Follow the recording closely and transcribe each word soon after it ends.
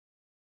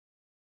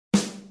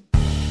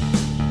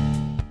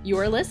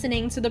You're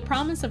listening to The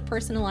Promise of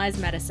Personalized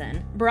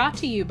Medicine, brought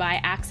to you by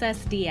Access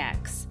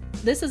DX.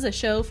 This is a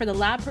show for the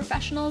lab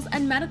professionals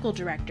and medical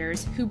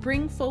directors who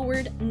bring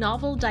forward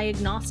novel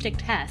diagnostic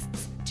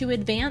tests to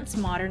advance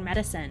modern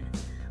medicine.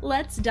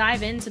 Let's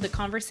dive into the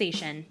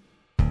conversation.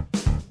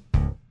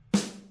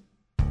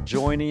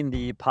 Joining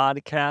the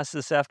podcast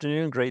this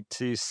afternoon. Great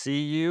to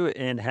see you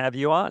and have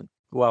you on.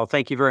 Well,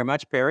 thank you very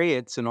much, Perry.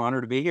 It's an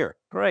honor to be here.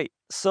 Great.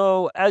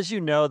 So, as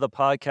you know, the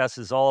podcast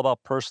is all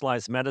about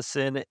personalized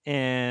medicine,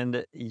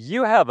 and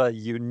you have a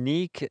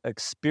unique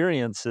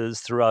experiences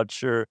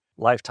throughout your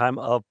lifetime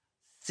of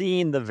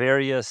seeing the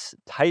various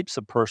types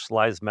of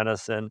personalized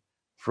medicine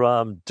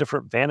from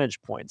different vantage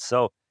points.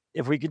 So,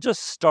 if we could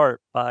just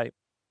start by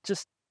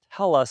just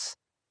tell us,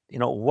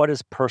 what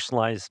is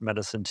personalized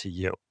medicine to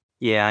you?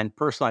 Yeah, and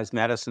personalized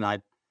medicine, I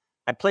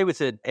play with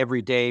it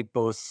every day,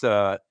 both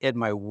in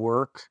my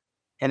work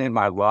and in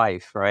my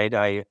life,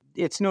 right?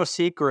 It's no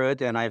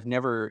secret, and I've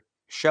never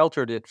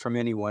sheltered it from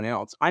anyone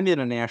else. I'm in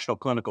a national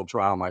clinical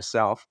trial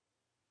myself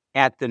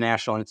at the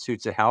National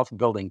Institutes of Health,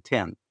 Building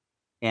 10.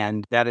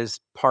 And that is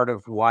part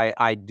of why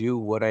I do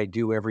what I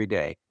do every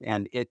day.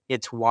 And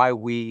it's why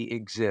we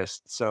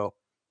exist. So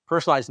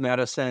personalized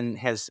medicine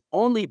has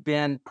only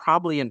been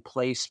probably in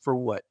place for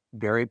what,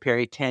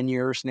 Perry, 10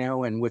 years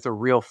now, and with a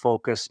real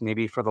focus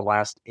maybe for the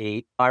last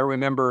 8. I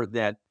remember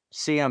that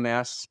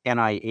CMS,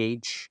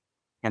 NIH,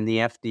 and the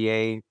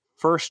FDA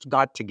first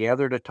got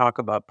together to talk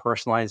about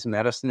personalized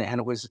medicine,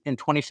 and it was in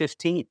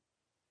 2015.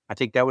 I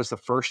think that was the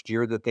first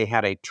year that they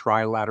had a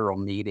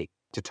trilateral meeting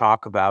to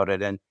talk about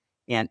it. And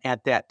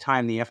at that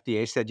time, the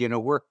FDA said,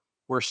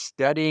 we're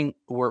studying,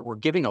 we're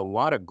giving a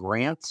lot of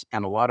grants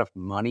and a lot of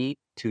money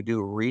to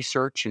do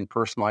research in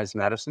personalized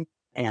medicine.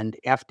 And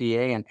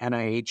FDA and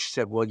NIH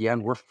said, well, yeah,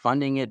 and we're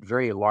funding it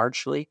very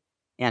largely.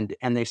 And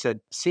they said,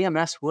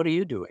 CMS, what are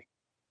you doing?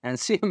 And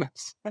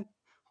CMS said,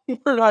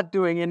 we're not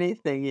doing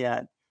anything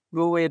yet,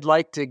 but we'd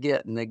like to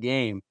get in the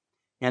game.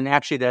 And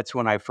actually, that's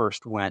when I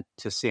first went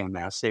to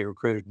CMS. They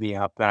recruited me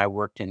up, and I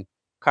worked in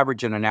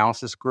coverage and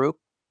analysis group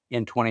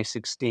in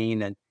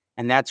 2016.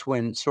 And that's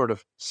when sort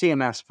of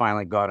CMS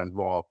finally got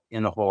involved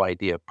in the whole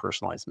idea of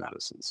personalized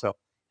medicine. So,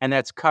 and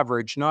that's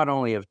coverage not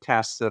only of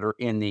tests that are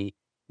in the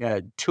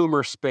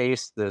tumor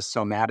space, the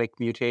somatic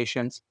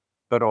mutations,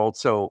 but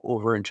also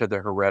over into the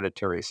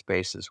hereditary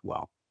space as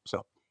well.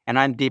 So, and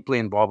I'm deeply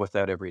involved with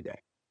that every day.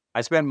 I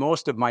spend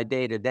most of my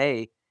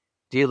day-to-day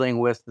dealing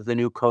with the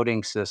new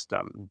coding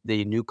system,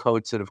 the new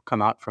codes that have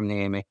come out from the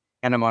AMA,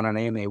 and I'm on an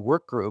AMA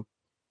work group,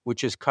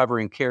 which is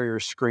covering carrier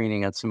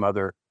screening and some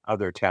other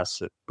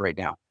tests right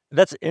now.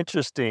 That's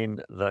interesting,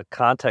 the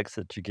context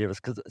that you gave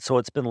us, so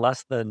it's been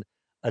less than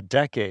a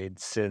decade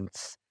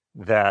since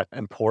that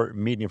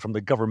important meeting from the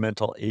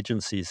governmental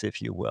agencies,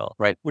 if you will,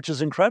 right? Which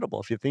is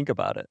incredible if you think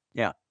about it.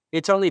 Yeah,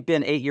 it's only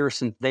been 8 years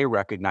since they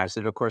recognized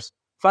it. Of course,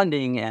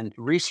 funding and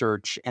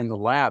research and the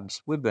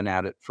labs, we've been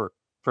at it for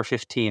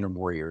 15 or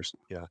more years.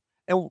 Yeah.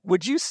 And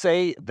would you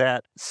say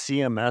that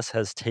CMS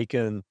has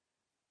taken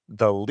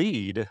the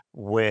lead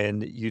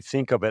when you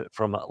think of it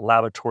from a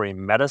laboratory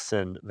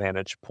medicine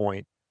vantage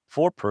point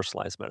for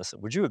personalized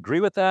medicine? Would you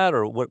agree with that,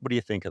 or what do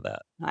you think of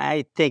that?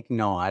 I think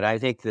not. I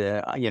think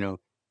the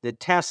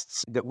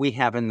tests that we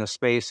have in the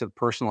space of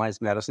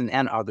personalized medicine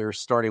and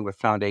others, starting with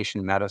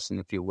foundation medicine,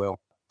 if you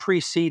will,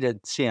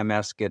 preceded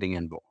CMS getting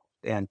involved.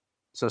 And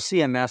so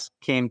CMS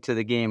came to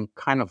the game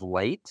kind of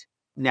late.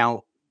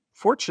 Now,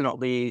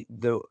 fortunately,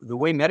 the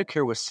way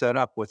Medicare was set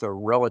up with a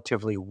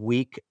relatively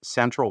weak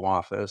central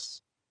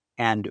office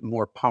and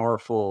more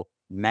powerful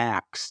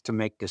MACs to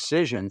make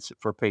decisions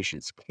for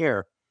patients'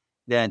 care,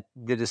 that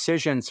the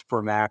decisions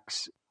for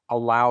MACs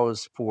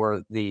allows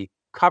for the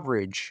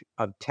coverage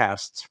of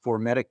tests for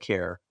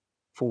Medicare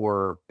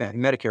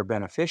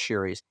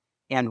beneficiaries.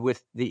 And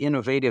with the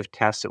innovative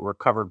tests that were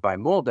covered by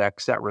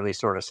MolDX, that really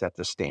sort of set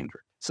the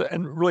standard. So,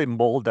 and really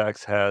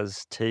MolDX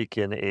has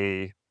taken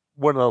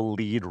one of the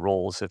lead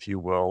roles, if you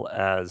will,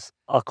 as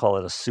I'll call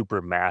it a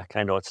super MAC.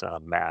 I know it's not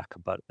a MAC,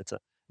 but it's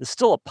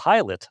still a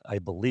pilot, I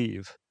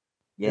believe.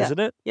 Yeah. Isn't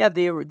it? Yeah,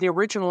 the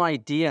original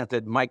idea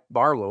that Mike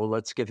Barlow,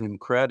 let's give him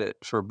credit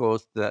for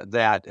both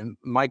that. And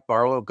Mike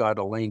Barlow got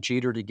Elaine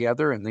Jeter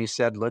together, and they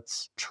said,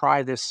 let's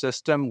try this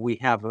system. We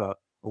have a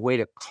way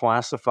to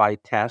classify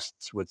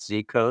tests with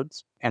Z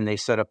codes, and they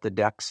set up the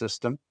DEX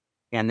system.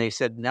 And they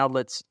said, now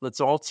let's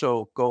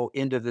also go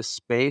into this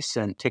space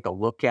and take a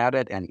look at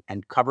it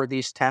and cover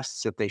these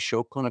tests if they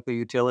show clinical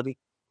utility.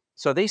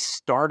 So they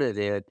started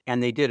it,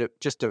 and they did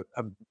just a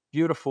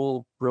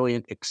beautiful,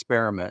 brilliant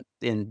experiment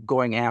in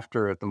going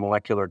after the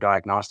molecular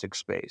diagnostic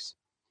space.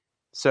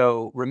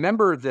 So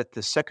remember that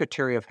the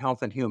Secretary of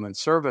Health and Human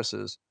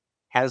Services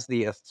has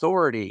the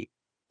authority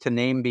to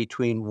name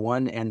between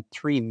 1 and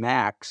 3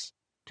 MACs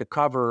to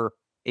cover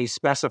a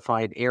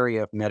specified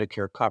area of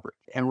Medicare coverage.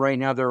 And right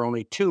now, there are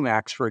only 2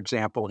 MACs, for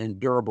example, in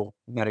durable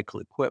medical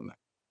equipment.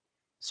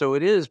 So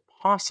it is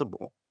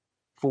possible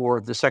for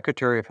the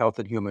Secretary of Health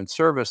and Human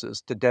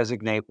Services to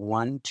designate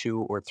 1,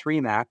 2, or 3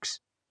 MACs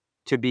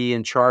to be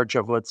in charge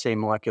of, let's say,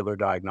 molecular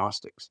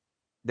diagnostics.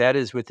 That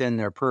is within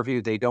their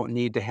purview. They don't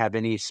need to have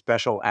any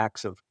special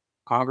acts of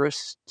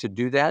Congress to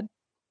do that.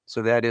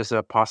 So that is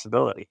a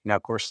possibility. Now,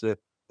 of course, the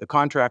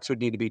contracts would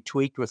need to be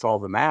tweaked with all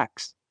the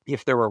MACs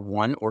if there were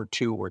one or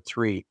two or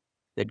three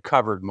that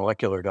covered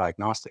molecular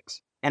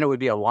diagnostics. And it would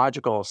be a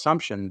logical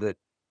assumption that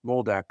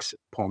Moldex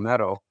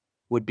Palmetto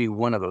would be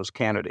one of those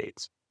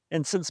candidates.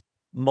 And since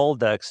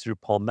Moldex through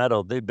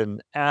Palmetto, they've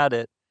been at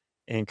it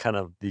and kind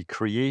of the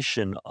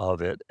creation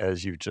of it,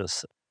 as you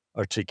just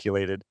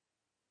articulated,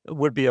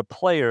 would be a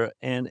player.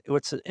 And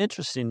what's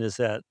interesting is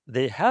that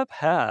they have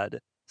had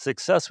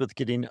success with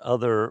getting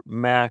other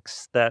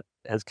Macs that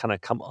has kind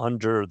of come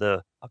under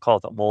the, I'll call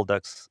it the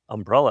Moldex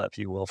umbrella, if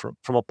you will,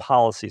 from a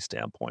policy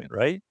standpoint,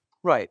 right?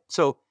 Right.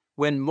 So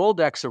when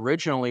Moldex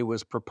originally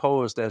was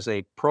proposed as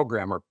a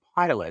program or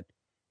pilot,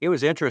 it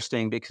was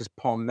interesting because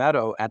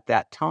Palmetto at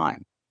that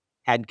time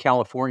had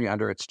California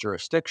under its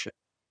jurisdiction.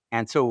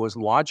 And so it was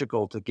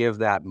logical to give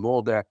that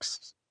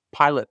Moldex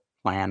pilot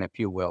plan, if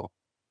you will,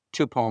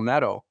 to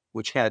Palmetto,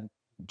 which had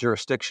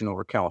jurisdiction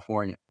over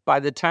California. By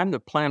the time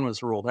the plan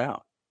was rolled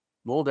out,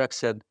 Moldex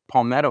said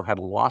Palmetto had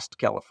lost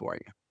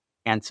California.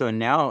 And so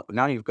now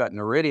you've got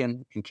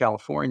Noridian in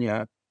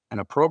California and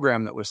a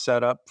program that was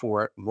set up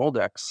for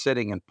Moldex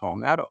sitting in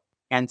Palmetto.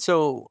 And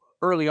so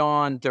early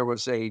on, there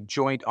was a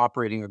joint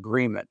operating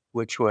agreement,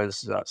 which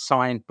was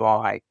signed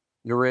by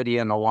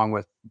Noridian along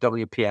with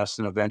WPS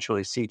and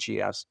eventually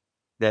CGS,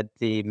 that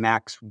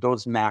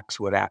those MACs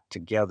would act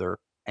together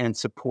and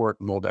support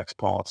Moldex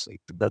policy.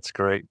 That's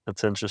great.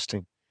 That's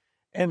interesting.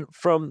 And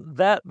from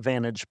that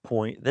vantage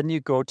point, then you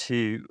go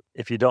to,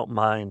 if you don't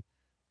mind,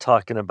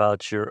 talking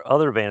about your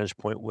other vantage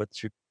point,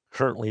 what you're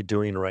currently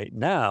doing right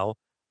now.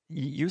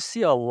 You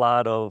see a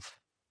lot of,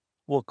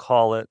 we'll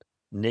call it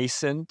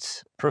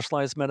nascent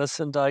personalized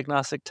medicine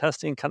diagnostic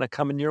testing kind of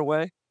coming your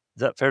way. Is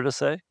that fair to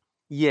say?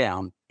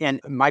 Yeah. And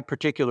my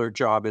particular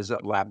job is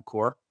at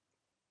LabCorp.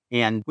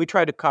 And we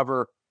try to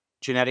cover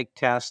genetic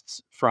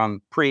tests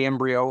from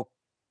pre-embryo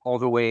all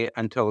the way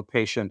until a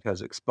patient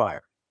has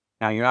expired.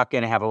 Now, you're not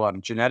going to have a lot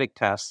of genetic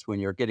tests when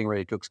you're getting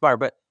ready to expire,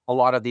 but a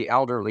lot of the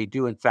elderly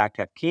do, in fact,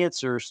 have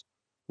cancers,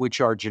 which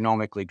are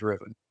genomically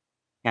driven.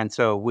 And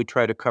so we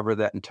try to cover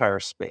that entire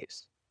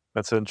space.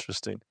 That's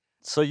interesting.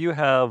 So you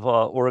have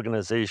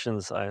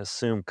organizations, I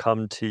assume,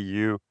 come to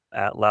you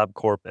at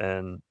LabCorp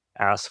and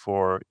ask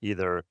for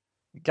either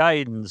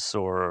guidance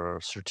or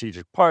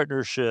strategic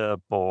partnership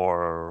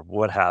or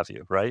what have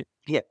you, right?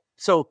 Yeah.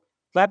 So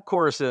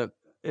LabCorp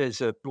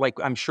is a like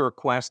I'm sure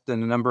Quest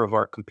and a number of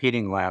our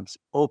competing labs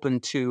open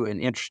to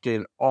and interested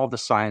in all the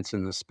science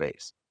in the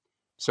space.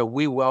 So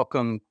we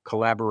welcome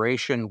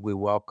collaboration, we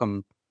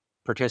welcome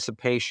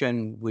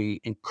participation,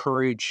 we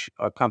encourage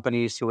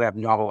companies who have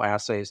novel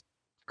assays to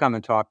come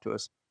and talk to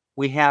us.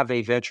 We have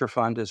a venture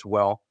fund as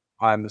well.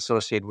 I'm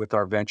associated with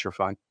our venture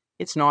fund.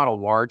 It's not a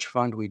large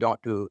fund. We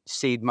don't do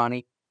seed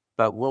money,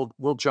 but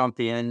we'll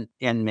jump in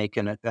and make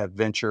a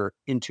venture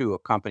into a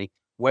company,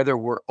 whether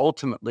we're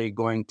ultimately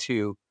going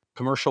to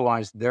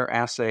commercialize their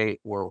assay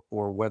or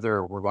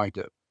whether we're going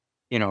to,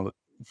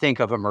 think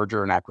of a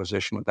merger and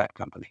acquisition with that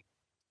company.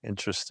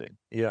 Interesting.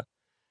 Yeah.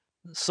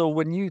 So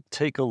when you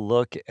take a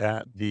look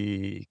at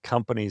the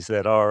companies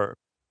that are,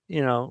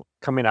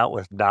 coming out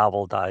with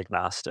novel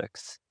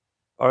diagnostics,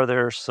 are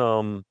there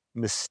some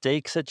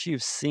mistakes that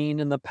you've seen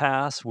in the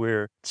past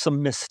where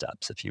some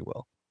missteps, if you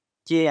will?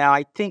 Yeah,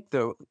 I think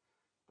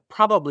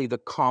probably the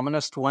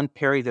commonest one,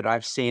 Perry, that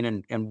I've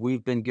seen, and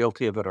we've been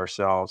guilty of it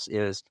ourselves,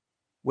 is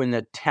when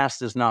the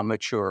test is not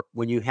mature,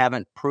 when you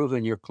haven't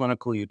proven your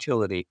clinical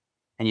utility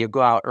and you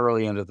go out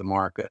early into the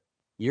market,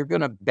 you're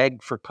going to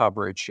beg for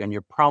coverage and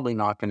you're probably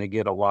not going to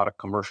get a lot of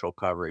commercial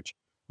coverage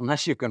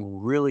unless you can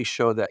really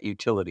show that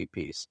utility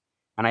piece.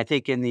 And I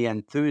think in the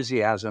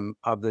enthusiasm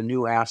of the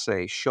new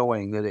assay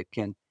showing that it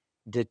can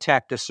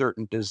detect a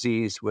certain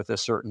disease with a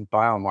certain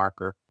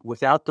biomarker,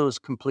 without those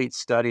complete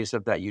studies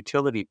of that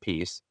utility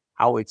piece,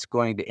 how it's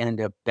going to end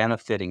up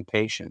benefiting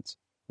patients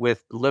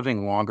with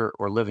living longer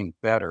or living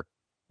better,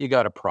 you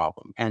got a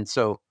problem. And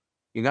so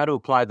you got to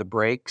apply the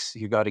brakes.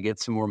 You got to get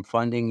some more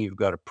funding. You've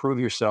got to prove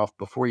yourself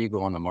before you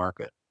go on the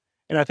market.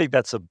 And I think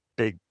that's a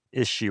big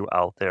issue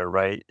out there,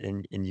 right?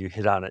 And you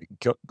hit on it,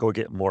 go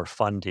get more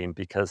funding,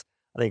 because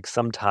I think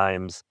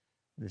sometimes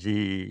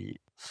the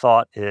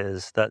thought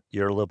is that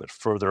you're a little bit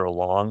further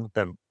along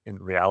than in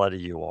reality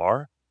you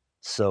are.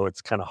 So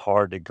it's kind of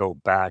hard to go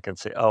back and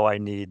say, oh, I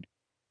need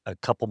a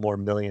couple more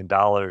 $1 million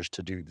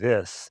to do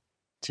this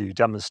to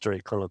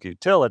demonstrate clinical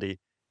utility.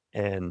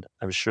 And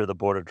I'm sure the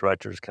board of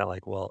directors kind of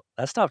like, well,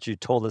 that's not what you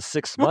told us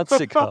 6 months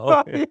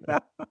ago. Yeah.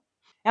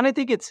 And I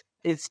think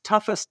it's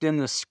toughest in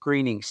the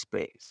screening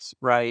space,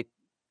 right?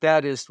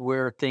 That is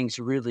where things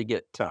really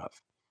get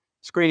tough.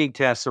 Screening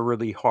tests are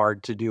really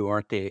hard to do,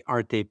 aren't they?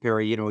 Aren't they,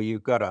 Perry?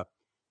 You've got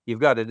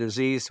a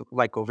disease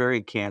like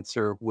ovarian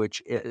cancer,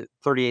 which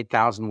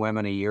 38,000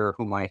 women a year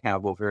who might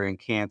have ovarian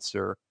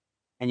cancer,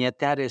 and yet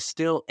that is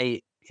still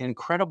a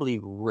incredibly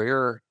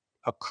rare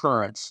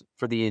occurrence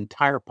for the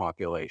entire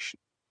population.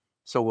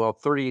 So while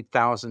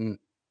 38,000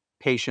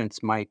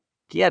 patients might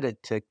get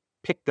it to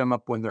pick them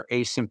up when they're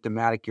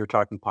asymptomatic, you're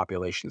talking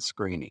population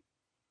screening.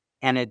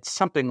 And it's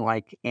something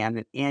like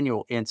an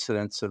annual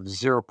incidence of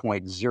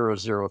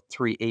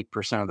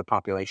 0.0038% of the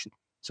population.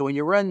 So when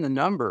you run the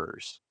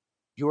numbers,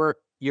 your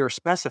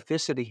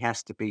specificity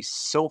has to be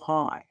so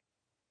high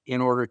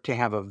in order to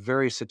have a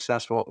very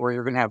successful, or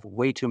you're going to have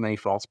way too many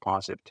false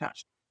positive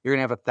tests. You're going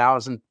to have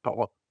 1,000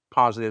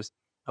 positives,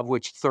 of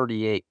which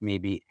 38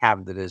 maybe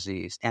have the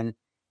disease. And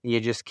you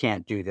just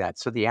can't do that.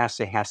 So the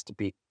assay has to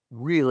be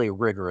really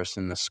rigorous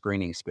in the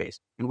screening space.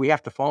 And we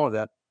have to follow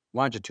that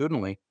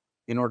longitudinally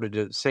in order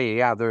to say,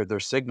 yeah, their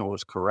signal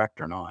is correct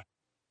or not.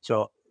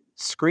 So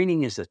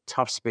screening is a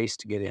tough space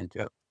to get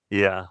into.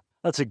 Yeah,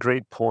 that's a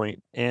great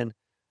point. And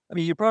I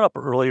mean, you brought up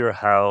earlier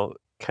how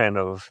kind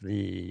of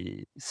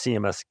the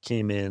CMS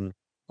came in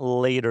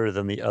later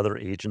than the other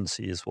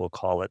agencies, we'll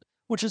call it,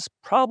 which is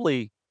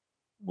probably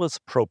was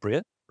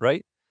appropriate,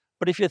 right?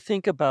 But if you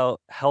think about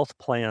health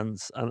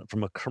plans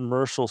from a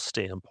commercial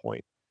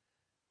standpoint,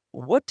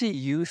 what do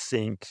you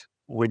think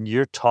when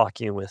you're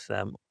talking with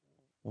them?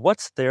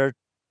 What's their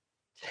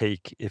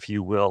take, if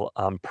you will,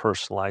 on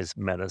personalized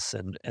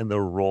medicine and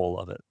the role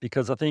of it?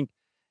 Because I think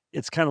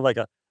it's kind of like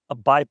a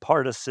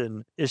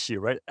bipartisan issue,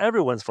 right?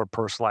 Everyone's for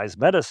personalized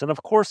medicine.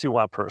 Of course, you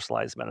want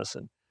personalized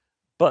medicine.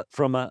 But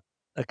from a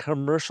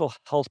commercial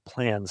health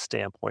plan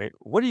standpoint,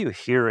 what are you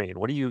hearing?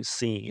 What are you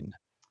seeing?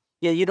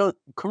 Yeah,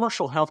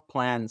 commercial health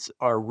plans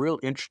are real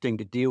interesting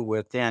to deal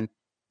with and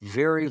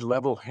very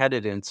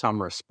level-headed in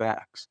some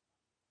respects.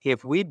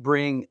 If we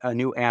bring a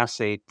new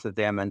assay to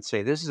them and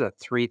say, this is a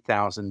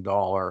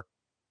 $3,000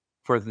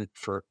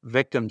 for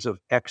victims of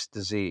X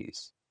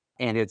disease,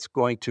 and it's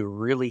going to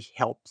really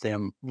help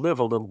them live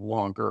a little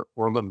longer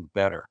or live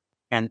better.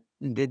 And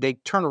they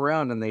turn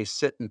around and they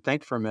sit and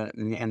think for a minute,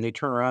 and they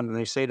turn around and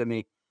they say to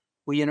me,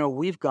 well,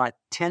 we've got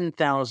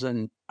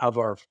 10,000 of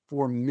our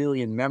 4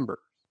 million members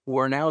who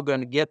are now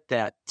going to get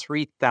that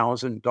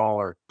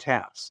 $3,000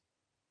 test.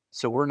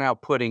 So we're now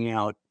putting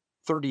out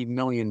 30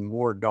 million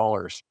more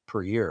dollars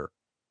per year.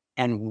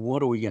 And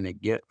what are we going to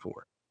get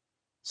for it?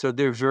 So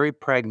they're very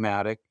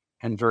pragmatic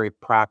and very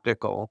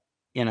practical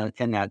in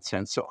that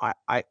sense. So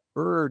I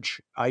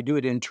do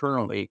it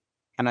internally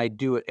and I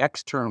do it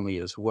externally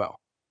as well.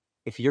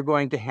 If you're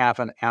going to have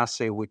an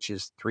assay which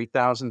is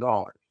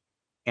 $3,000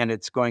 and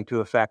it's going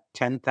to affect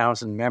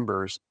 10,000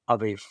 members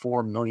of a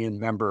 4 million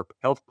member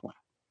health plan,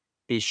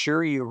 be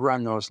sure you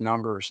run those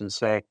numbers and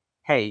say,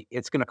 hey,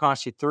 it's going to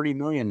cost you 30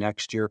 million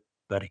next year,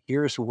 but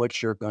here's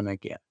what you're going to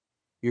get.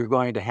 You're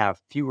going to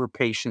have fewer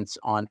patients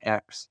on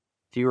X,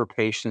 fewer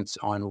patients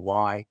on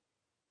Y,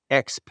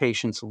 X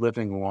patients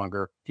living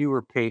longer,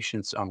 fewer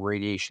patients on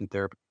radiation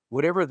therapy,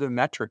 whatever the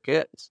metric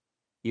is.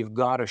 You've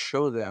got to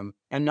show them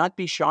and not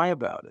be shy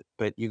about it,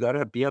 but you got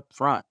to be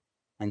upfront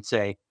and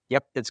say,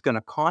 yep, it's going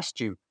to cost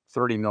you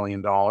 $30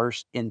 million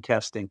in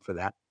testing for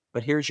that,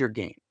 but here's your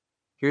gain.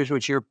 Here's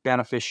what your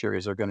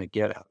beneficiaries are going to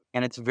get out.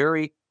 And it's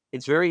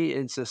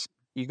just,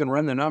 you can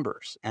run the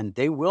numbers and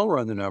they will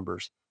run the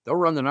numbers. They'll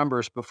run the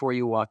numbers before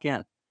you walk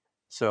in.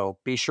 So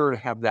be sure to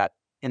have that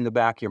in the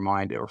back of your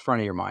mind or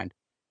front of your mind.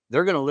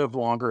 They're going to live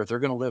longer, they're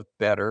going to live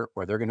better,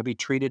 or they're going to be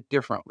treated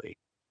differently.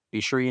 Be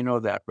sure you know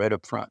that right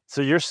up front.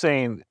 So you're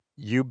saying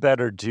you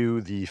better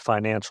do the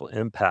financial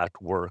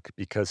impact work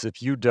because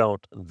if you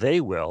don't,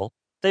 they will.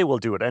 They will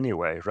do it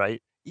anyway,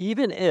 right?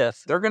 Even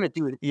if They're going to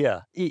do it.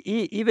 Yeah,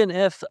 even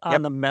if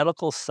on the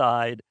medical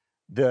side,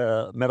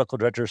 the medical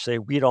directors say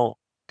we don't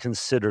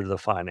consider the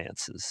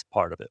finances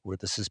part of it, where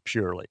this is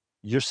purely.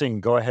 You're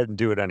saying go ahead and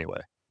do it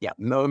anyway. Yeah,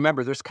 no,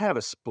 remember, there's kind of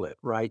a split,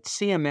 right?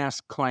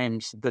 CMS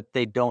claims that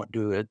they don't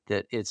do it,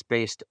 that it's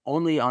based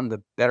only on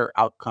the better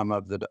outcome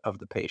of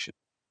the patient.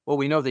 Well,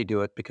 we know they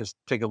do it because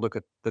take a look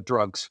at the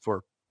drugs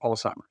for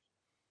Alzheimer's.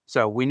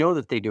 So we know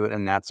that they do it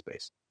in that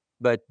space.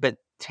 But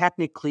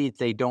technically,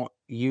 they don't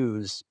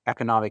use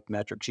economic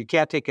metrics. You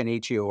can't take an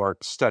HEOR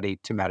study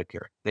to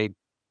Medicare. They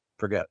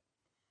forget it.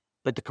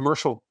 But the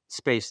commercial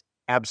space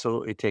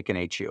absolutely take an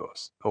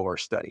HEOR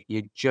study.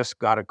 You just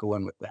got to go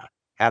in with that.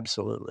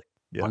 Absolutely.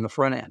 Yeah. On the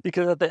front end.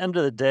 Because at the end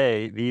of the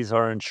day, these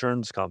are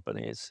insurance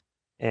companies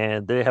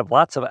and they have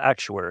lots of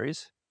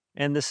actuaries,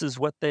 and this is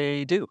what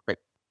they do. Right.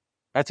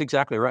 That's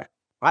exactly right.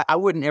 I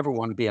wouldn't ever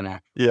want to be an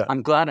actuary. Yeah.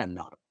 I'm glad I'm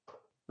not.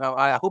 Now,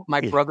 I hope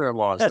my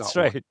brother-in-law is That's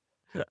not right.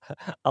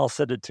 I'll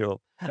send it to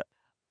him.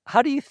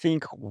 How do you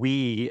think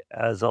we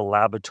as a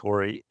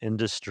laboratory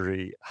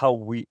industry,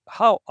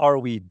 how are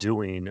we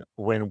doing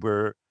when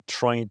we're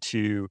trying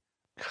to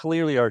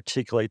clearly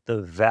articulate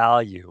the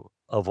value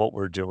of what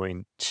we're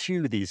doing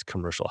to these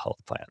commercial health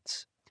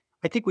plans?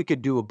 I think we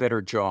could do a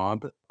better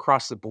job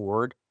across the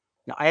board.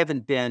 Now, I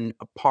haven't been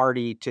a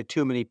party to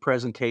too many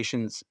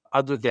presentations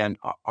other than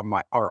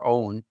our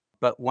own,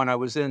 but when I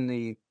was in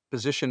the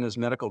position as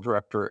medical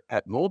director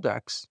at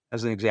Moldex,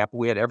 as an example,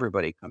 we had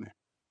everybody come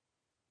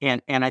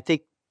in. And I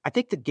think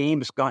the game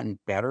has gotten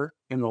better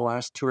in the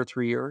last 2 or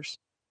 3 years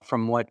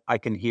from what I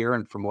can hear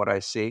and from what I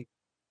see,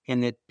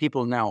 in that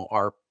people now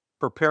are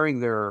preparing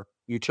their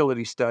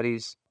utility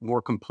studies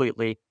more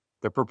completely.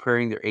 They're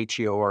preparing their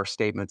HEOR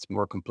statements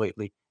more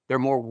completely. They're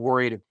more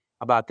worried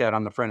about that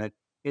on the front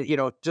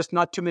end. Just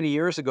not too many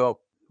years ago,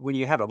 when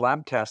you had a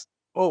lab test,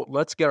 oh,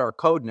 let's get our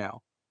code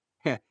now.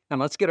 And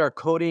let's get our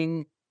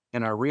coding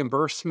and our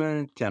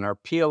reimbursement and our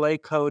PLA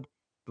code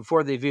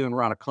before they've even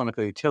run a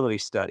clinical utility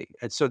study.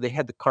 And so they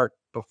had the cart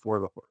before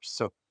the horse.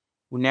 So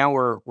now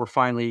we're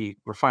finally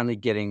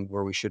getting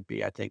where we should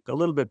be, I think. A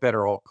little bit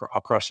better all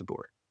across the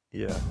board.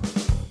 Yeah.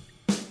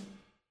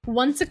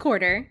 Once a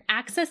quarter,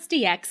 Access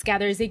DX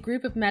gathers a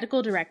group of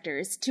medical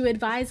directors to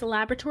advise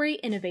laboratory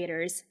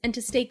innovators and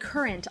to stay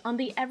current on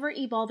the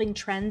ever-evolving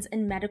trends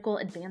in medical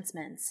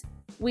advancements.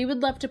 We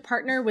would love to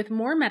partner with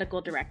more medical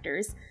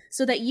directors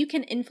so that you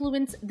can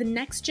influence the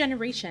next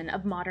generation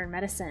of modern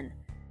medicine.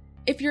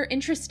 If you're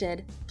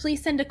interested,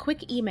 please send a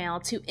quick email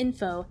to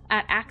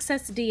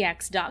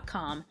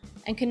info@accessdx.com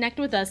and connect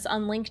with us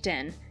on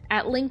LinkedIn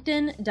at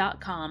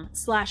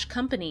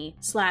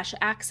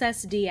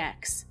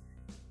linkedin.com/company/accessdx.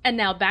 And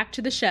now back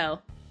to the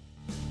show.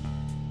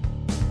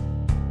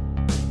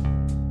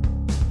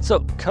 So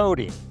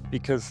coding,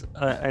 because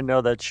I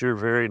know that you're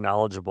very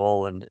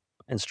knowledgeable and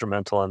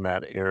instrumental in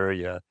that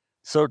area.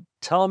 So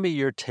tell me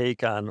your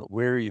take on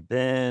where you've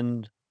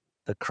been,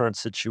 the current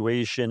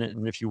situation,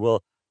 and if you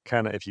will,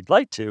 kind of, if you'd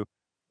like to,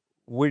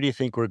 where do you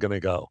think we're going to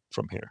go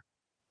from here?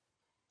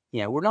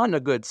 Yeah, we're not in a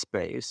good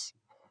space.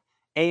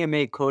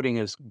 AMA coding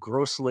is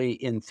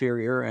grossly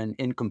inferior and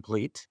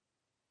incomplete.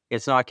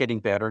 It's not getting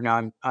better.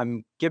 Now,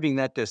 I'm giving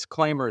that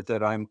disclaimer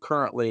that I'm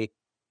currently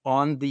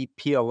on the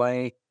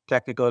PLA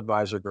Technical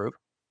Advisor Group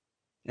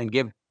and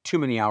give too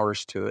many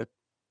hours to it.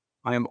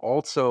 I am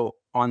also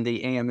on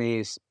the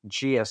AMA's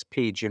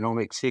GSP,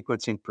 Genomic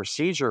Sequencing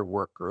Procedure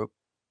Work Group,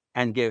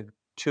 and give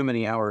too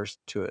many hours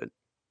to it.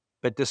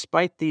 But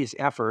despite these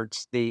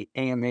efforts, the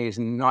AMA is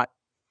not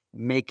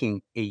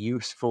making a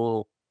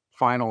useful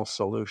final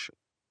solution.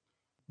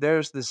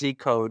 There's the Z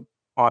code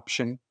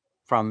option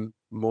from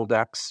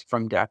Moldex,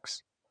 from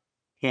Dex.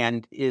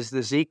 And is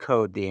the Z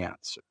code the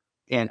answer?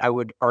 And I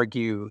would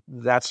argue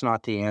that's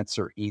not the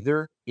answer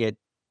either.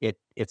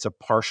 It's a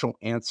partial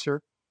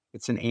answer.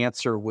 It's an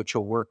answer which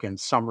will work in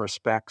some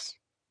respects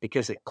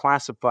because it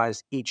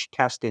classifies each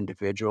test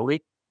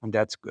individually, and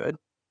that's good.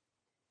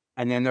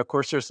 And then, of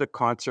course, there's the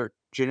concert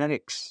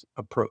genetics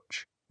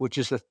approach, which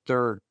is a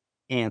third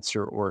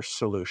answer or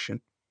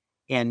solution.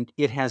 And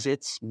it has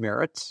its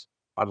merits.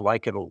 I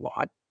like it a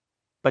lot,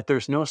 but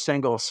there's no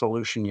single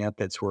solution yet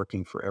that's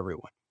working for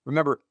everyone.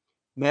 Remember,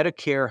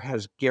 Medicare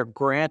has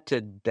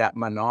granted that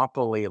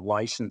monopoly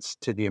license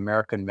to the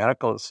American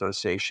Medical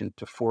Association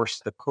to force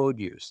the code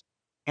use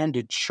and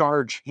to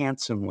charge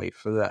handsomely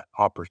for that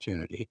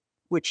opportunity,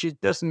 which it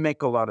doesn't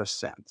make a lot of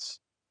sense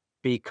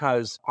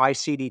because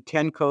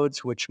ICD-10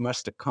 codes, which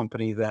must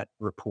accompany that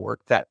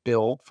report, that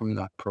bill from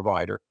the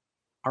provider,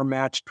 are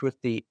matched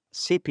with the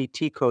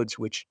CPT codes,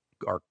 which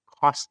are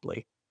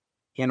costly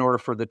in order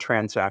for the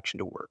transaction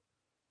to work.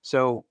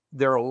 So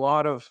there are a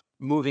lot of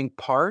moving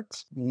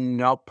parts,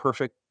 no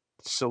perfect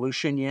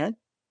solution yet.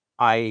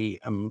 I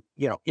am,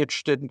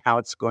 interested in how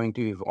it's going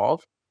to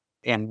evolve,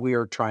 and we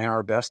are trying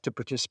our best to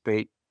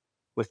participate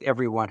with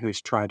everyone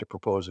who's trying to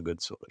propose a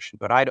good solution.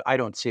 But I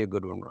don't see a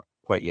good one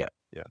quite yet.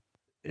 Yeah.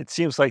 It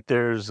seems like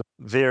there's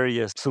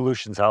various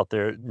solutions out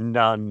there,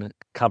 none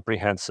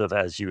comprehensive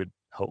as you would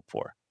hope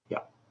for. Yeah.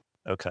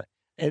 Okay.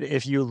 And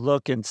if you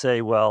look and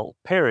say, well,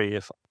 Perry,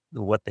 if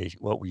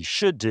what we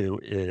should do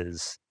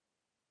is,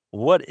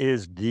 what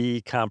is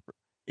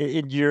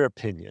in your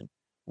opinion,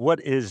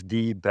 what is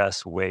the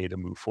best way to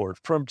move forward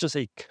from just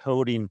a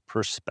coding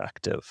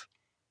perspective?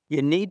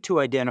 You need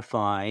to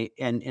identify,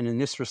 and in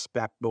this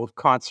respect, both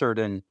Concert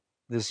and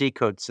the Z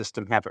code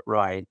system have it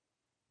right.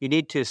 You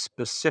need to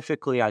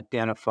specifically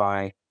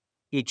identify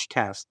each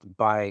test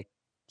by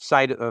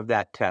site of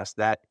that test,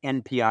 that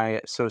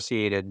NPI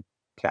associated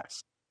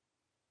test.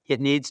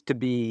 It needs to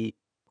be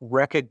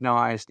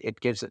recognized. It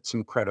gives it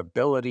some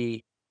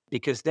credibility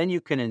because then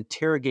you can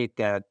interrogate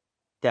that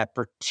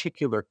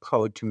particular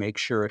code to make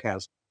sure it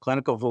has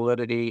clinical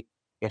validity,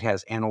 it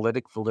has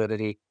analytic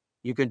validity.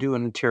 You can do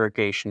an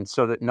interrogation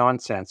so that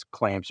nonsense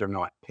claims are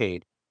not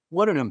paid.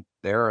 What an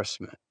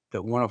embarrassment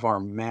that one of our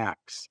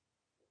MACs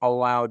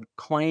allowed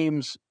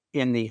claims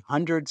in the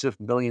hundreds of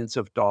millions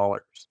of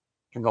dollars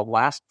in the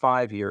last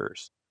 5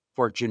 years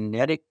for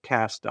genetic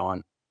tests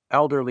on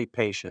elderly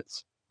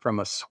patients from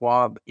a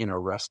swab in a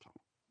rest home.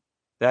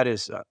 That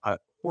is a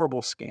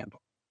horrible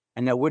scandal.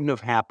 And that wouldn't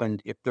have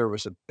happened if there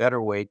was a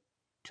better way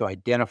to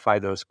identify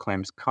those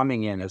claims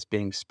coming in as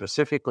being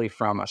specifically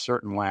from a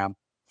certain lab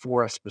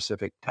for a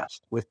specific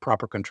test with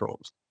proper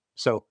controls.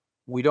 So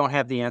we don't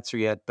have the answer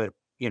yet, but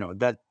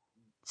that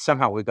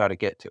somehow we got to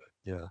get to it.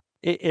 Yeah.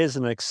 It is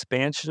an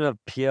expansion of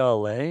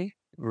PLA,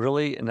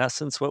 really, in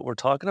essence, what we're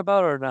talking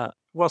about, or not?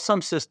 Well,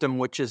 some system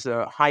which is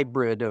a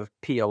hybrid of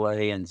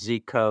PLA and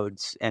Z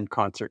codes and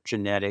concert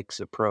genetics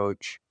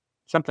approach,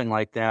 something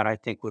like that, I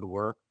think would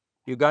work.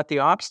 You got the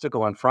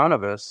obstacle in front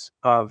of us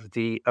of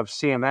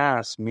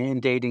CMS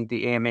mandating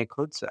the AMA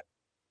code set.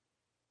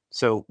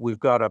 So we've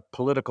got a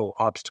political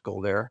obstacle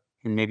there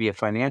and maybe a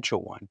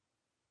financial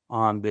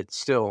one that's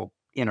still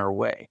in our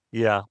way.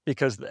 Yeah,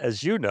 because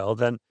as you know,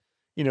 then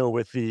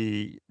with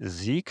the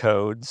Z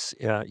codes,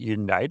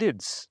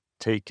 United's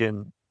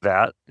taken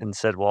that and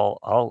said, well,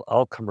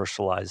 I'll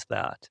commercialize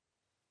that.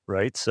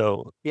 Right.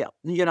 So, Yeah,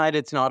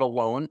 United's not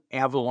alone.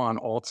 Avalon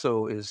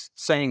also is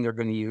saying they're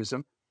going to use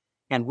them.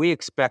 And we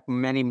expect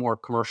many more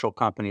commercial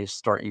companies to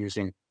start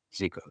using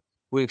Z code.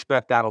 We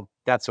expect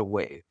that's a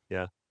wave.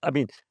 yeah. I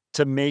mean,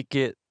 to make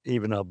it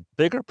even a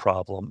bigger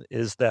problem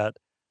is that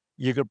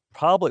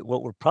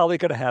what we're probably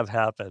going to have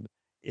happen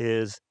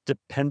is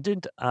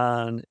dependent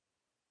on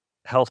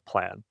health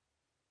plan.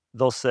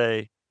 They'll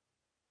say,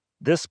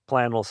 this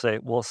plan will say,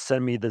 well,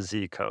 send me the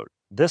Z code.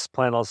 This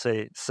plan will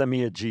say, send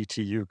me a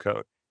GTU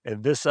code.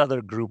 And this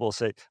other group will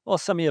say, well,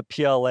 send me a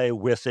PLA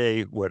with a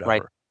Right,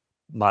 whatever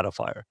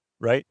modifier,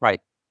 right? right.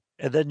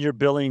 And then your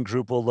billing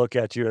group will look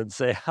at you and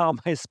say, how am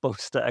I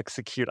supposed to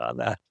execute on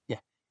that? Yeah.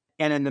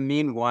 And in the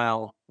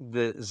meanwhile,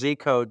 the Z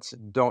codes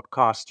don't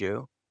cost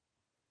you,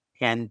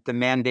 and the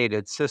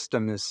mandated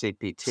system is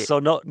CPT. So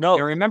no,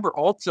 And remember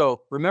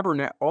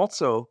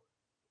also,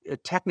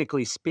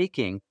 technically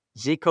speaking,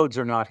 Z codes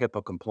are not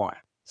HIPAA compliant.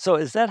 So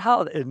is that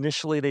how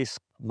initially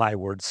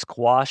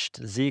squashed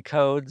Z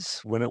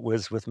codes when it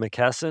was with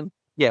McKesson?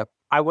 Yeah,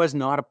 I was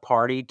not a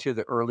party to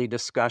the early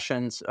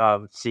discussions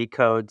of Z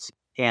codes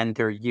and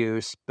their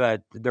use,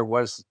 but there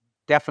was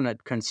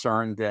definite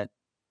concern that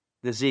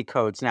the Z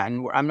codes now,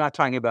 and I'm not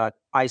talking about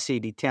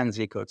ICD-10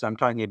 Z codes, I'm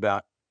talking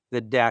about the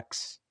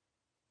DEX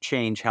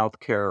Change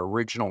Healthcare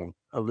original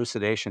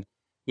elucidation.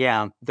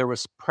 Yeah, there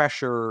was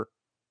pressure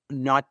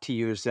not to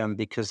use them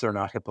because they're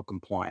not HIPAA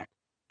compliant.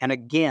 And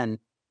again,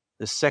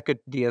 the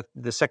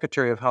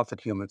Secretary of Health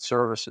and Human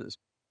Services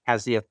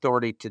has the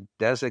authority to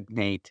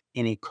designate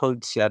any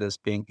code set as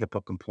being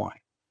HIPAA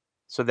compliant.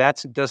 So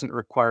that doesn't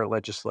require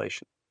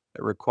legislation.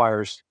 It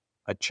requires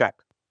a check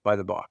by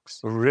the box.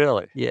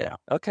 Really? Yeah.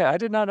 Okay, I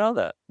did not know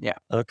that. Yeah.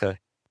 Okay.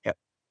 Yeah.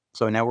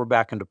 So now we're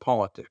back into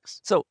politics.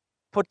 So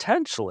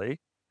potentially,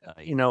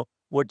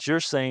 what you're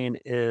saying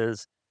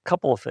is a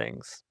couple of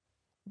things.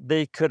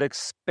 They could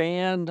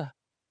expand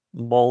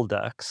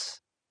Moldex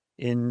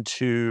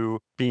into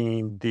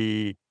being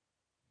the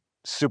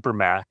super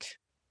Mac,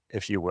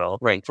 if you will,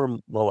 Right. for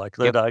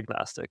molecular Yep.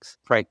 diagnostics.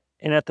 Right.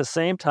 And at the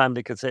same time,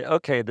 they could say,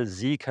 okay, the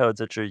Z codes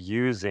that you're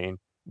using,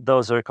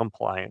 those are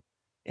compliant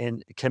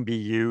and can be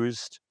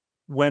used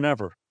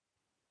whenever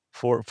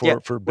for Yeah.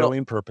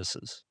 billing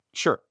purposes.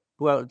 Sure.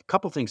 Well, a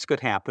couple things could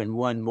happen.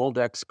 One,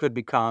 Moldex could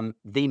become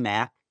the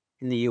MAC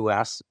in the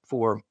U.S.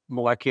 for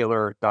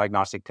molecular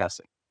diagnostic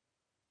testing.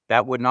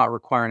 That would not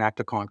require an act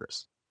of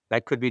Congress.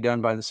 That could be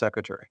done by the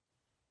secretary.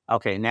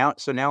 Okay, now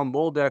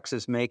Moldex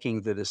is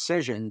making the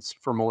decisions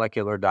for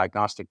molecular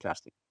diagnostic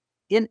testing.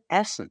 In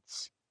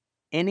essence,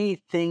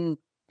 anything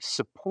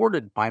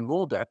supported by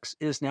Moldex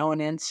is now an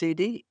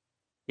NCD.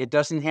 It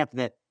doesn't have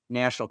that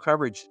national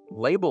coverage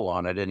label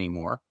on it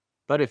anymore.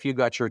 But if you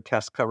got your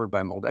test covered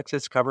by Moldex,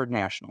 it's covered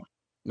nationally.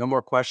 No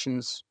more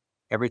questions.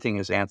 Everything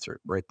is answered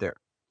right there.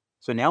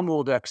 So now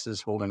Moldex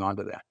is holding on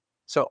to that.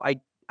 So I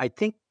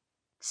think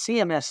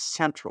CMS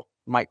Central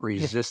might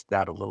resist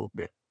that a little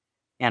bit.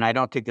 And I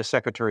don't think the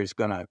secretary is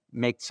going to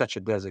make such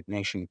a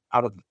designation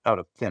out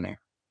of thin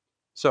air.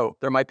 So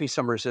there might be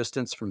some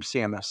resistance from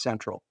CMS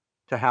Central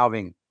to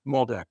having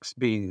Moldex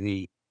be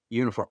the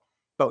uniform.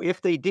 But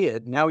if they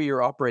did, now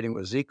you're operating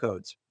with Z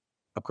codes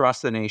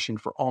across the nation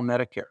for all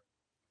Medicare.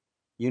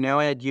 You now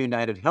add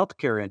United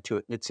Healthcare into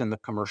it, it's in the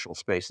commercial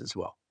space as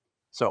well.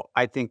 So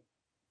I think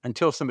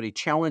until somebody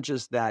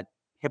challenges that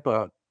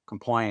HIPAA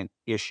compliant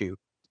issue,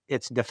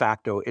 it's de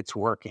facto, it's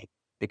working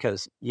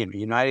because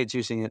United's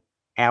using it,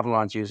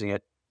 Avalon's using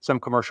it, some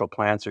commercial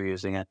plans are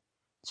using it.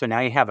 So now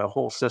you have a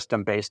whole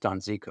system based on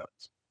Z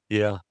codes.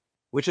 Yeah.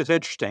 Which is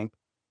interesting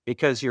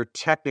because you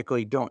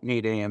technically don't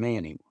need AMA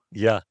anymore.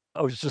 Yeah.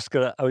 I was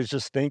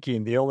just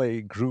thinking the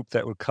only group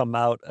that would come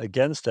out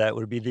against that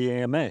would be the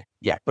AMA.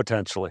 Yeah.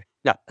 Potentially.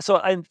 Yeah. So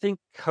I think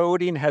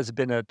coding has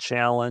been a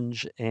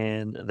challenge,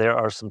 and there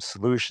are some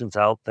solutions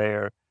out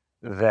there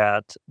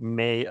that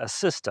may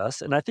assist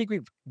us. And I think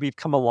we've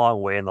come a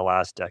long way in the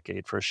last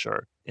decade for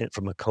sure,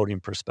 from a coding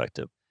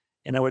perspective.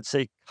 And I would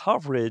say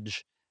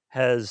coverage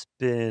has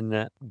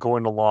been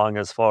going along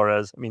as far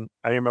as,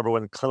 I remember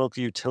when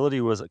clinical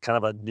utility was kind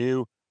of a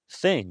new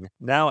thing.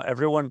 Now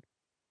everyone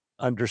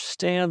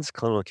understands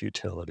clinical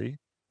utility.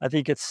 I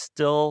think it's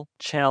still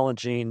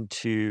challenging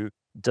to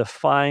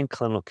define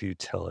clinical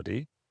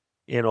utility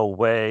in a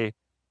way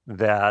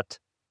that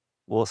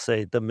will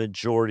say the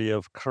majority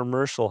of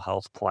commercial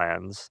health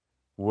plans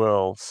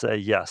will say,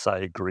 yes, I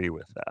agree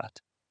with that,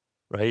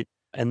 right?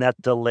 And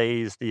that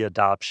delays the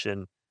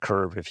adoption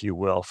curve, if you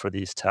will, for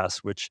these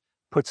tests, which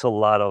puts a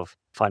lot of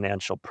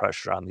financial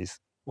pressure on these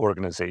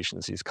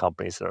organizations, these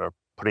companies that are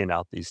putting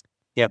out these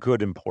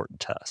good, important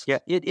tests. Yeah,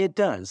 it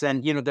does.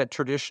 And, that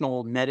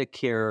traditional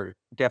Medicare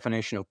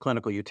definition of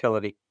clinical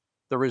utility,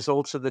 the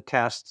results of the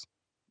tests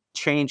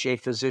change a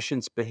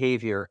physician's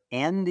behavior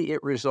and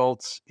it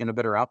results in a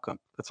better outcome.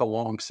 That's a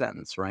long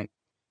sentence, right?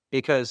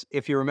 Because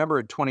if you remember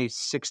in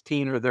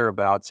 2016 or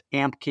thereabouts,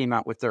 AMP came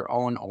out with their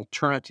own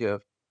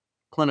alternative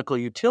clinical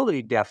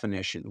utility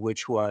definition,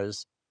 which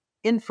was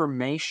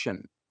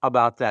information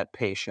about that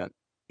patient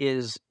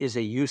is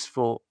a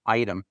useful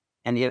item,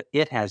 and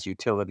it has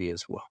utility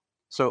as well.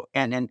 So,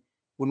 and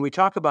when we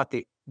talk about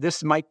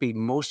this might be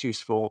most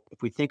useful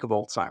if we think of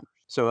Alzheimer's.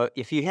 So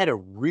if you had a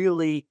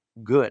really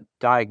good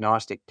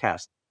diagnostic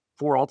test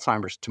for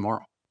Alzheimer's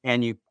tomorrow,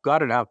 and you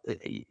got it out,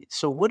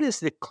 so what is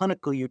the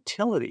clinical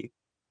utility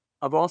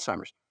of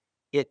Alzheimer's?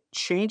 It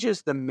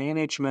changes the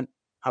management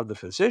of the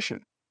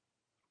physician,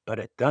 but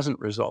it doesn't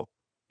result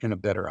in a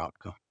better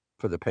outcome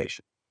for the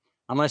patient.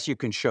 Unless you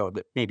can show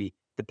that maybe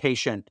the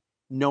patient,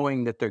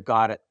 knowing that they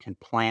got it, can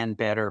plan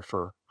better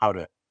for how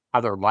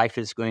their life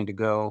is going to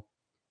go.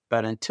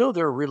 But until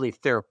there are really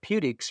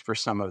therapeutics for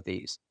some of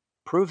these,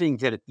 proving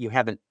that you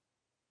have a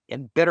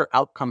better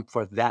outcome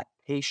for that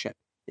patient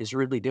is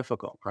really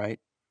difficult, right?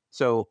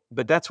 So,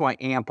 but that's why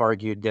AMP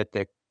argued that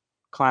the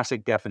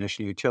classic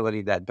definition of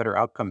utility, that better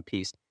outcome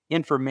piece,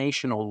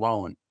 information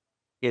alone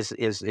is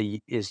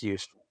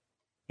useful.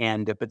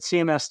 But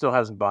CMS still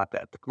hasn't bought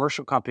that. The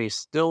commercial companies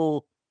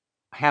still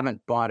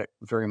haven't bought it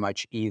very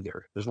much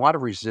either. There's a lot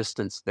of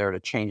resistance there to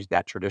change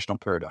that traditional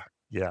paradigm.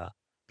 Yeah,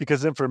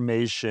 because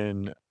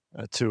information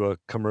to a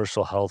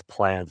commercial health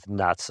plan is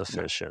not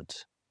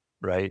sufficient,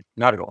 right?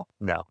 Not at all.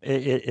 No,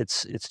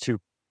 it's too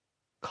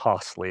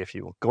costly, if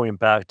you will. Going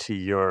back to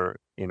your,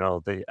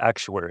 the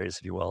actuaries,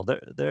 if you will,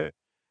 they're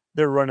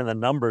running the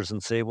numbers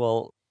and say,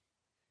 well,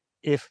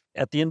 if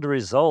at the end of the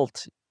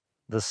result,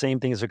 the same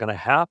things are going to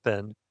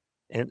happen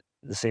and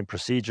the same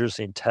procedures,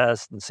 same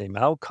tests, and same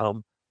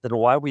outcome, then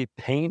why are we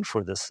paying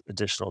for this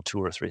additional 2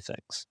 or 3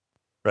 things,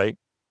 right?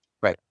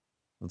 Right.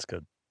 That's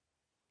good.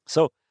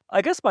 So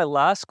I guess my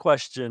last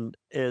question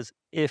is,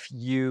 if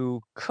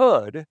you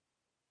could,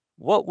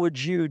 what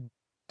would you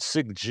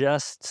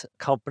suggest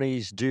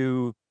companies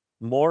do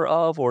more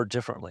of or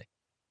differently,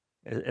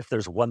 if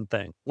there's one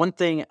thing? One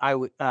thing I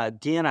would,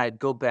 Dan, I'd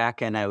go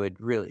back and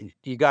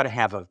you got to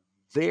have a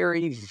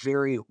very,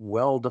 very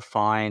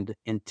well-defined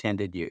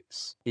intended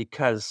use,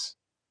 because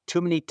too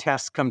many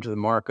tests come to the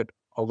market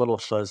a little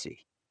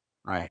fuzzy,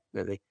 right?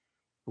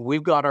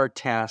 We've got our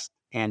test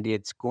and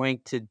it's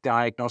going to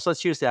diagnose.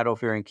 Let's use that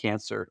ovarian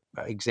cancer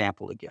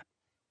example again.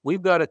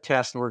 We've got a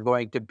test and we're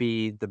going to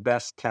be the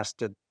best test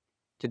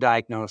to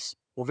diagnose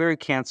ovarian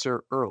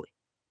cancer early,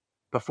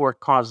 before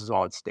it causes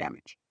all its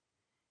damage.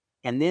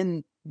 And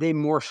then they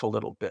morph a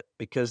little bit,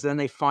 because then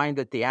they find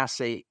that the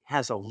assay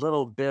has a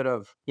little bit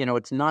of,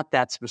 it's not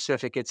that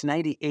specific. It's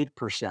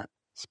 98%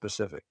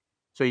 specific.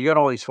 So you got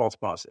all these false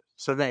positives.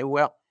 So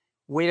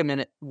wait a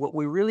minute. What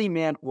we really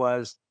meant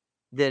was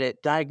that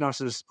it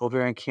diagnoses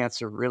ovarian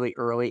cancer really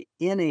early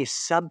in a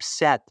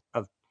subset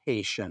of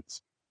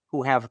patients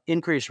who have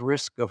increased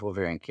risk of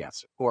ovarian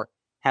cancer, or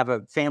have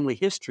a family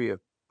history of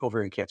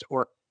ovarian cancer,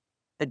 or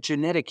a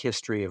genetic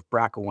history of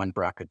BRCA1,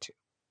 BRCA2.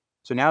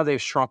 So now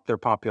they've shrunk their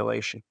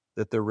population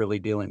that they're really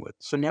dealing with.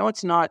 So now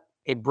it's not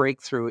a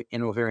breakthrough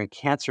in ovarian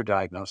cancer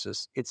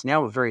diagnosis. It's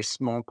now a very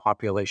small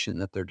population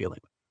that they're dealing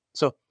with.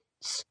 So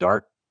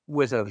start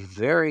with a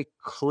very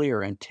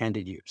clear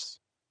intended use.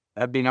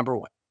 That'd be number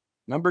one.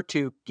 Number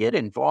two, get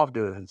involved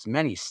with as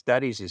many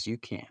studies as you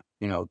can.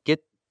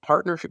 Get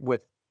partnership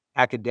with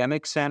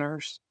academic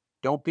centers.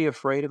 Don't be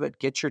afraid of it.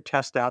 Get your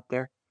test out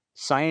there.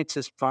 Science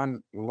is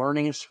fun.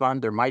 Learning is fun.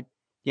 There might,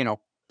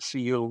 so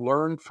you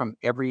learn from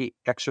every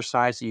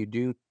exercise that you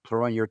do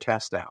throwing your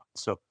test out.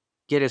 So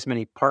get as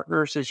many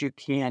partners as you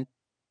can.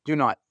 Do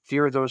not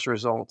fear those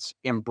results.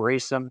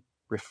 Embrace them.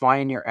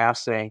 Refine your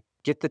assay.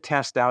 Get the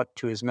test out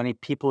to as many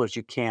people as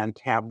you can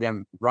to have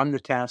them run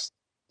the test,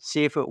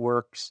 see if it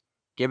works,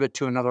 give it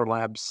to another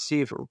lab,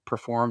 see if it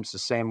performs the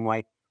same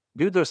way.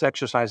 Do those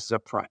exercises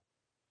up front.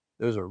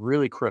 Those are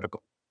really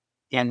critical,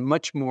 and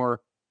much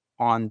more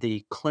on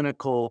the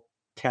clinical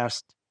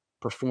test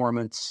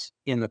performance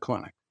in the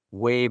clinic,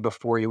 way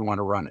before you want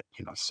to run it,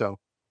 so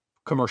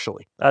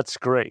commercially. That's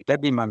great.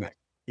 That'd be my mix.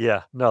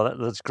 Yeah, no,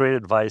 that's great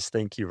advice.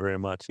 Thank you very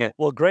much. Yeah.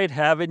 Well, great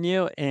having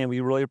you, and we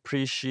really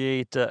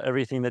appreciate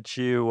everything that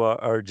you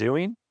are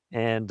doing,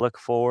 and look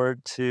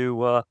forward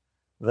to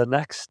the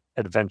next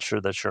adventure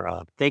that you're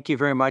on. Thank you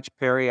very much,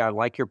 Perry. I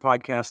like your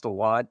podcast a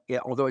lot,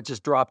 although it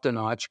just dropped a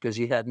notch because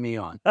you had me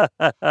on.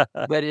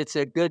 But it's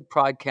a good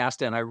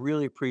podcast, and I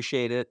really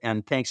appreciate it,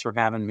 and thanks for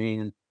having me,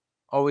 and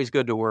always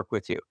good to work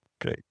with you.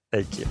 Great.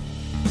 Thank you.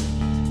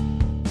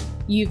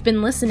 You've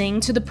been listening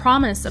to The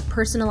Promise of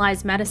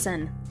Personalized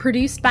Medicine,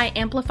 produced by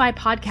Amplify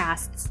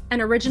Podcasts,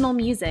 and original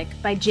music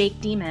by Jake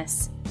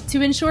Demas.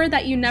 To ensure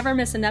that you never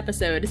miss an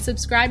episode,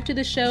 subscribe to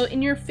the show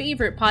in your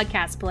favorite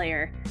podcast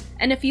player.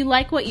 And if you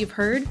like what you've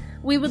heard,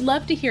 we would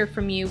love to hear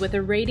from you with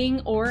a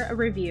rating or a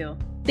review.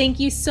 Thank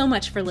you so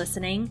much for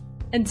listening.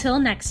 Until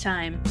next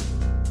time.